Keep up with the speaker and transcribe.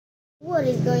What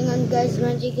is going on, guys?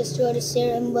 Magic is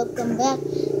here and welcome back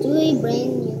to a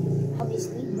brand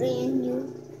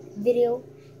new video.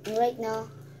 And right now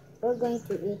we're going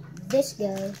to eat this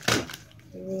guy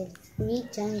with 3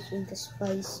 times with the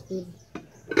spice with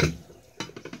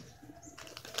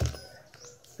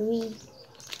 3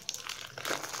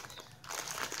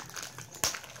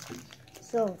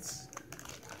 salts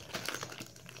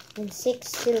and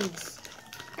 6 chilies,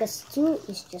 because 2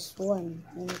 is just 1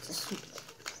 and it's a sweet.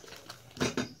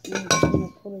 I'm just gonna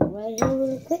put it right here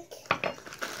real quick.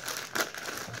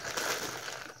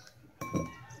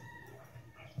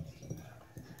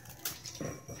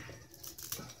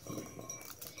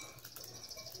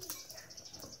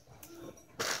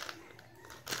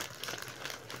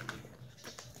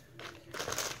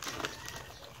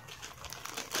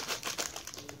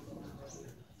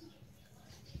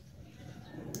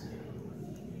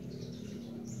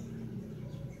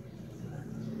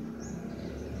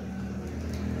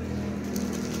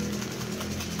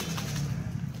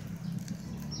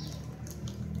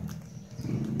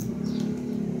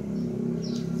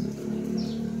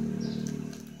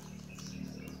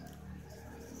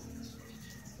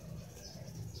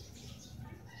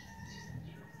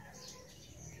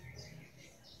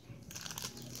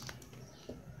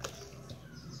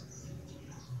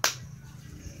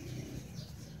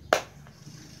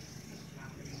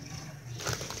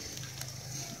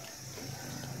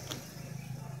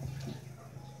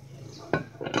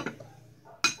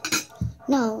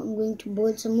 Now I'm going to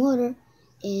boil some water,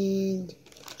 and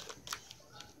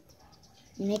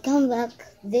when I come back,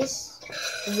 this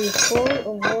will be full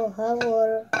of hot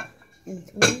water and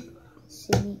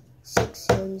 6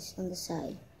 chilies on the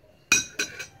side.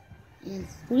 And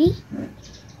 3,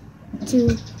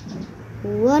 2,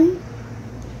 1.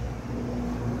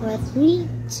 3,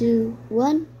 2,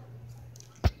 1.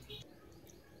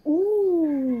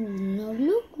 Ooh, now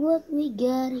look what we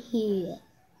got here.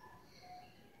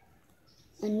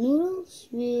 Noodles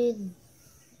with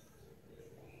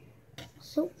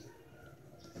soap.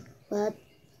 But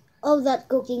all that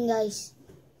cooking, guys,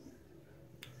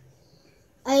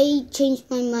 I changed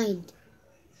my mind.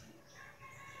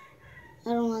 I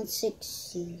don't want 6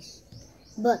 C's,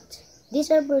 but these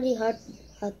are pretty hot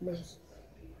dogs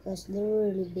because they're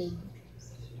really big,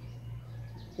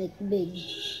 like big.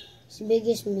 As big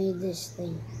as this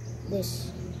thing.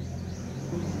 This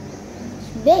it's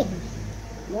big.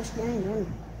 Gosh dang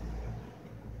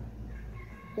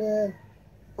it.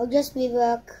 I'll just be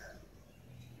back,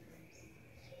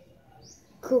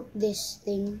 cook this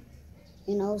thing,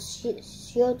 and I'll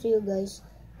show to you guys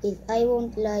if I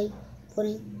won't like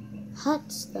putting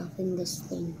hot stuff in this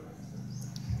thing.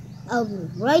 I'll be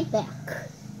right back.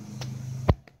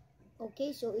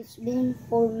 Okay, so it's been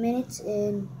 4 minutes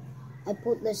and I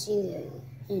put the cereal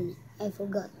in. I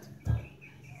forgot.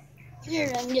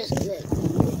 Here, I'm just going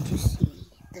to see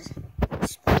the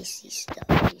spicy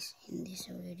stuff is in this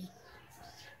already.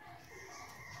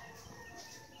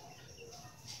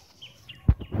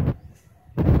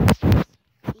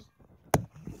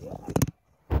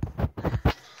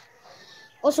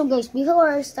 Also, guys, before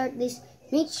I start this,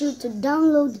 make sure to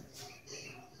download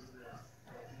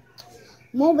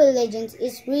Mobile Legends.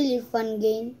 It's really fun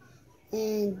game,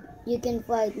 and you can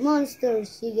fight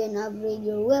monsters, you can upgrade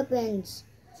your weapons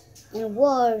and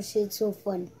wars. It's so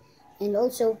fun. And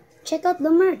also check out the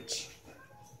merch.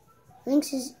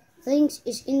 Links is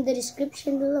in the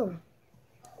description below.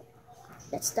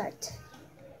 Let's start.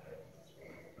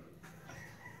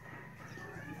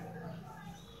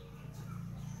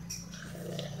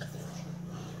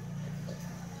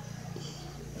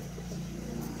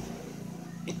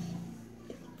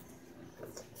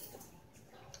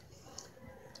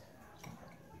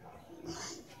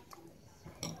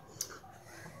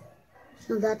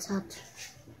 No, that's hot.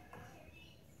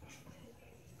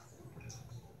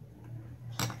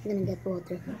 I'm gonna get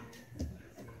water.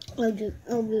 I'll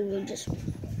be just.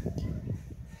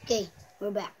 Okay,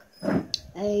 we're back.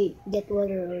 I get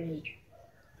water already.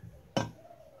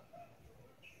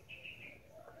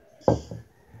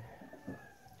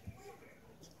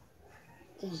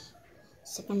 Okay,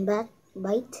 second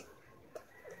bite.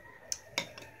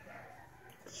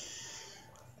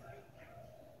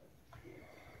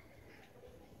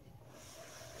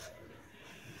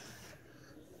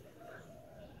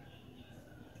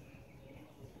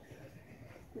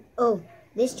 Oh,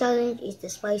 this challenge is the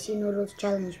Spicy Noodles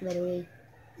Challenge, by the way.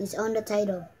 It's on the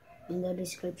title in the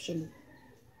description.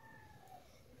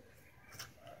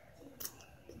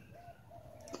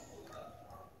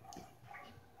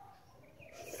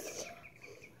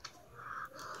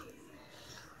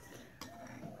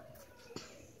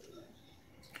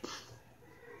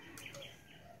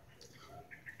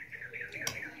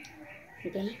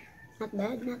 Okay, not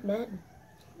bad, not bad.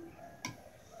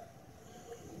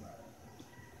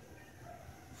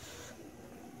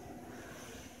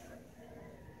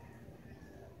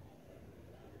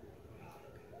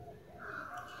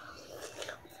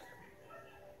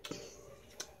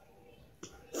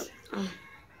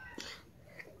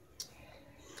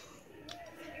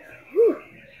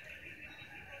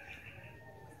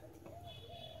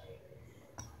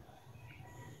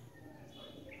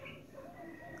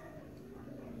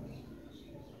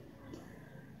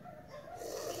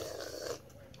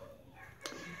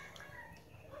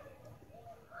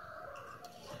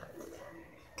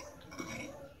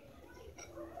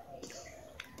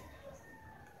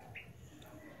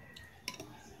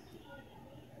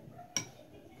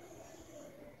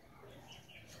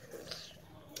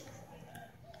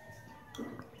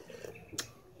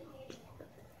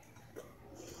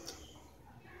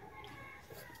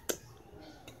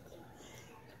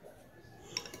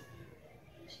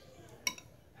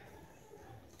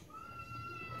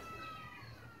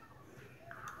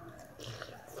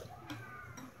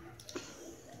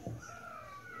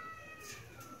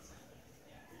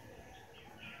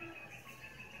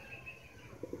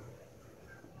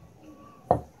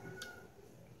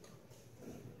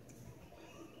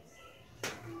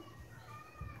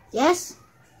 Yes?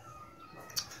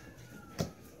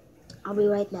 I'll be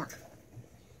right back.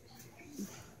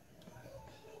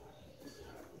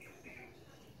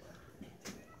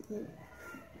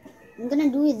 I'm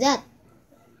gonna do that.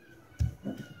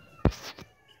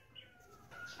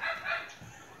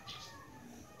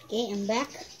 Okay, I'm back.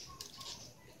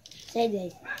 Say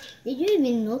guys, did you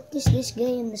even notice this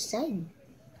guy on the side?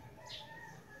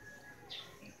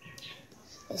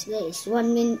 This guy is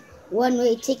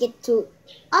one-way ticket to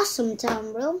Awesome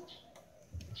Town, bro.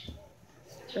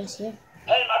 Press here.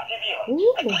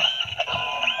 Ooh.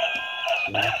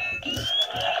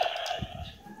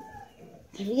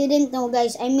 If you didn't know,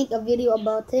 guys, I make a video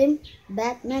about him,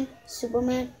 Batman,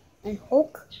 Superman, and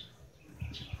Hulk.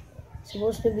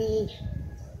 Supposed to be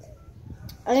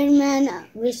Iron Man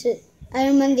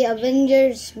the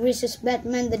Avengers versus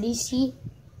Batman the DC.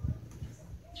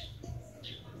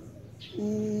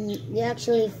 They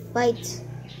actually fight,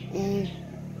 and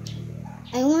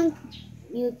I want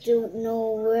you to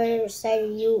know where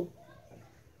side you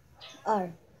are.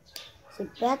 Is it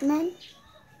Batman?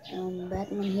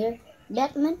 Batman here.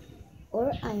 Batman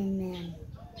or Iron Man?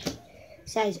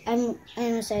 Besides, I'm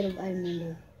on the side of Iron Man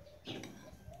though.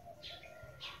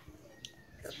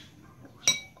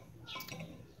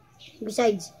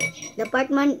 Besides, the part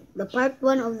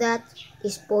one of that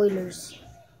is spoilers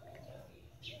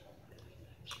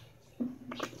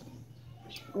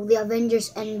of the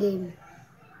Avengers Endgame.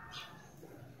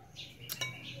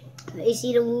 I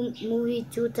see the movie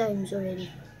 2 times already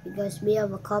because we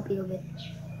have a copy of it.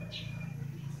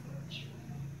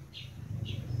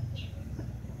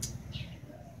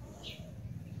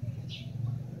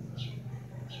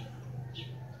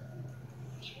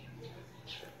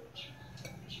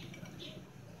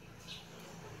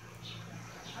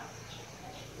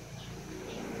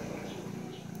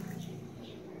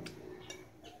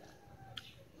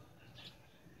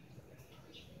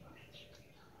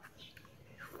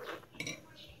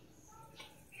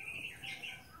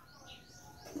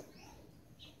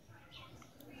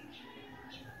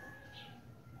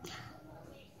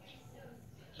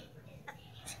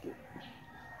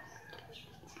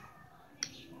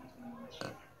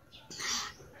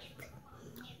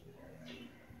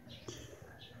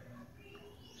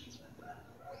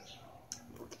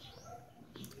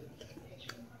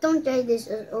 Don't try this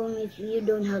only if you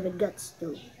don't have the guts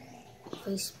to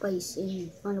face spice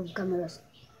in front of cameras.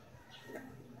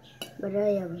 But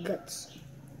I have guts.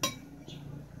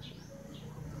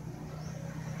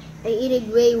 I eat it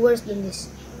way worse than this.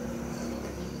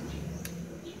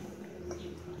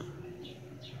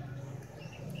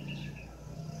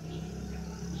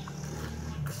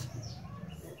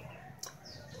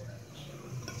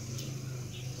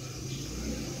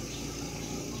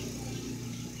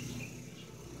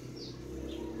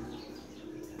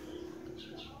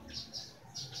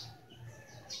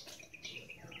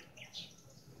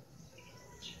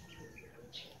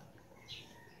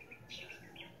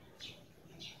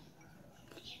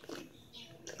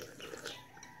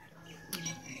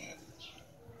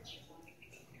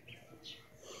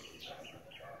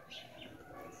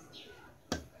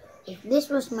 If this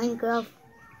was Minecraft,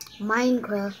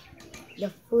 the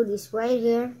food is right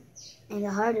here and the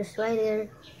heart is right here.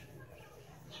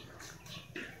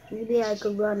 Maybe I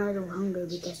could run out of hunger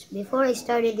because before I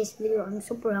started this video, I'm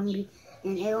super hungry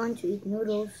and I want to eat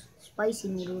noodles, spicy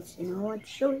noodles, and I want to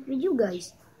show it with you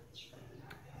guys.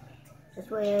 That's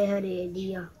why I had the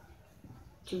idea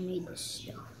to make this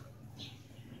stuff.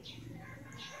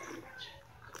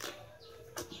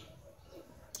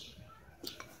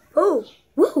 Oh,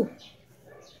 whoa!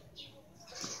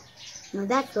 Now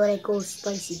that's what I call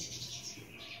spicy.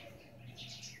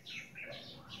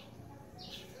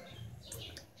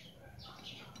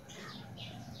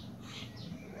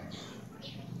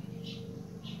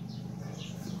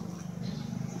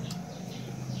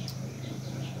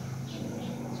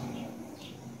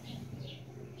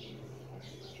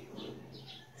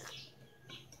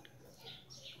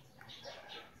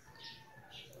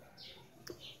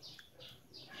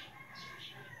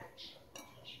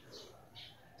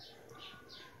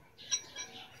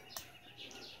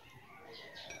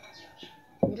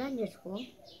 Did I just fall?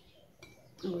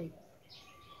 Oh, wait.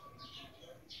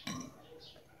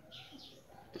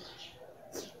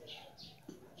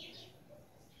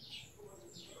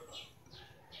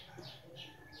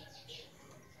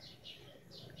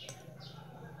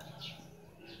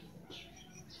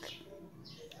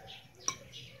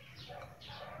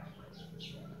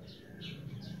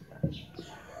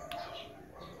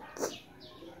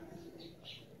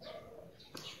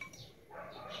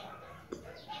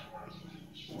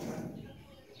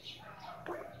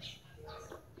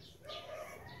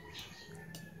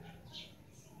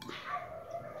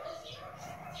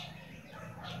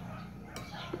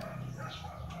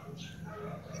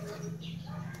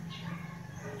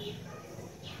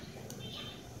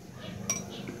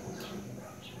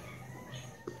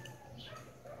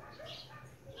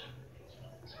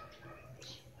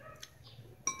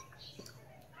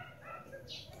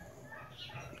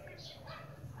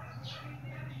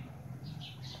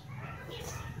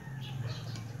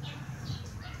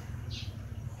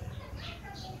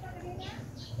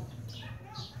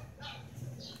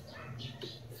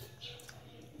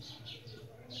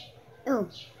 Oh,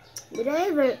 did I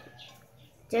ever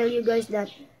tell you guys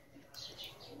that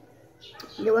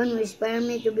the one who inspired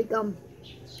me to become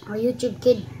a YouTube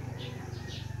kid?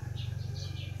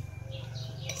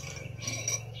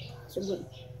 So good.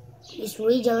 It's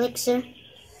Rage Alexa,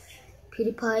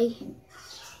 PewDiePie,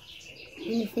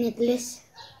 Infinite List,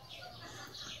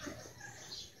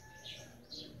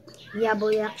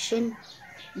 Yaboy Action,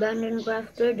 Brandon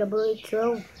Crafter,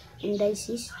 8812, and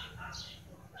Dices.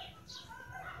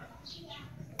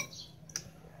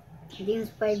 They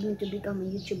inspired me to become a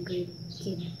YouTube kid.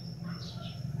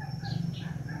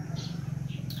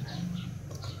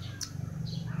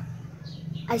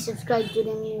 I subscribed to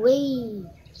them way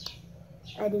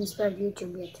I didn't start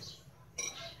YouTube yet.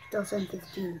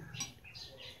 2015.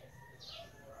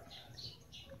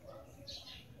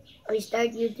 I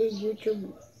started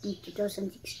YouTube in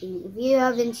 2016. If you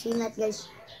haven't seen that, guys,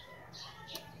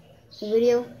 the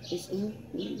video is in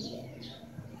there.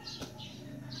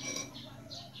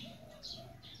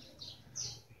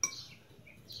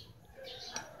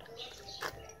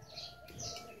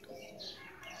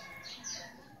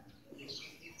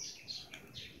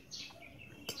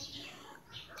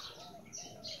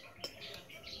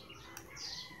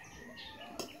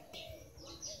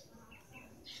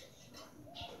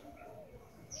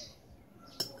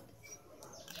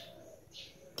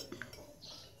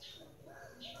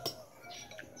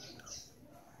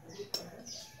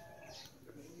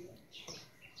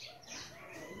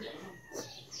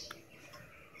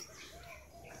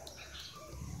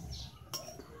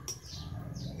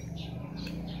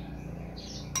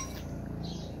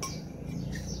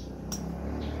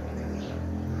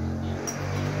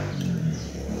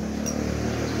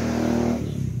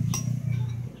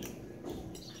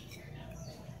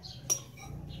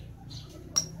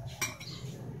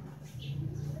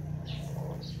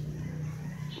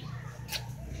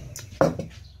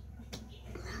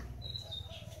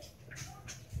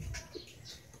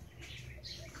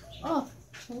 Oh,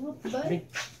 huruf ba?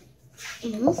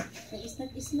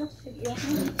 Isnak.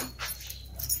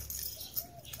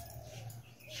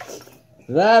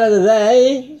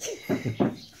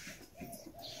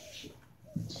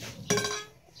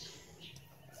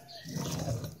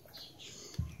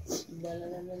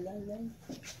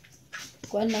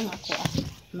 Kuan lang ako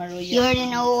Maruya. You already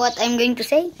know what I'm going to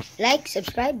say. Like,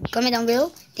 subscribe, comment down below.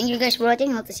 Thank you guys for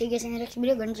watching. Hope to see you guys in the next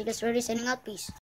video. Gonna see you guys already signing out. Peace.